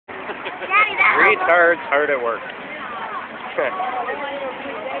Daddy, that Retard's hard at work.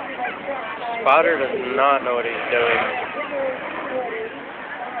 Spotter does not know what he's doing.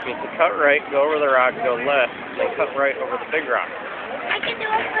 He needs to cut right, go over the rock, go left, then cut right over the big rock. I can do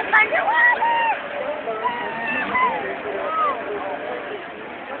a flip underwater.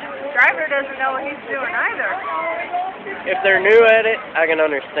 Driver doesn't know what he's doing either. If they're new at it, I can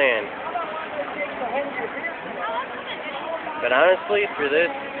understand. But honestly, for this,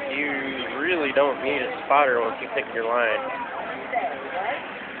 you really don't need a spotter once you pick your line.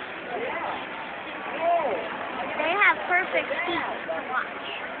 They have perfect feet to watch.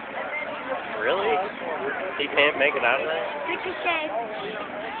 Really? He can't make it out of that? Ricochet.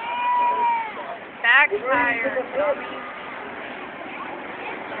 Backfire.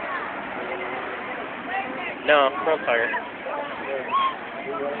 No, front tire.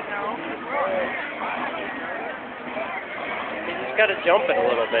 You just gotta jump it a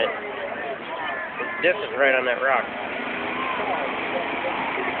little bit. His diff is right on that rock.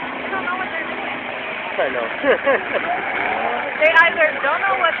 I know. They either don't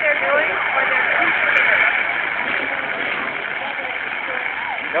know what they're doing or they're too scared.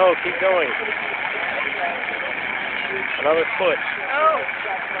 No, keep going. Another foot. Oh.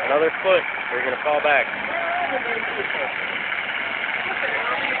 Another foot. You're gonna fall back.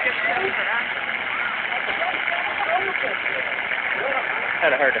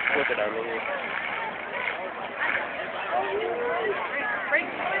 Kinda hard to flip it on me.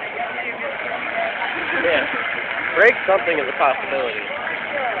 Yeah. Break something is a possibility.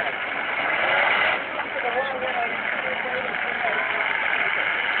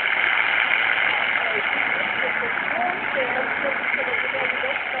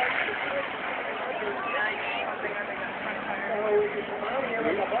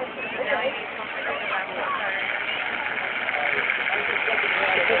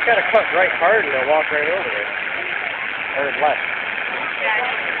 You just gotta cut right hard and they'll walk right over it. Or left.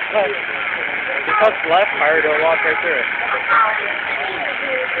 Left. If you cut left hard, it'll walk right through it.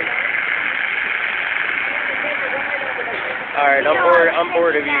 Alright, I'm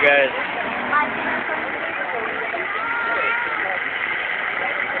bored of you guys.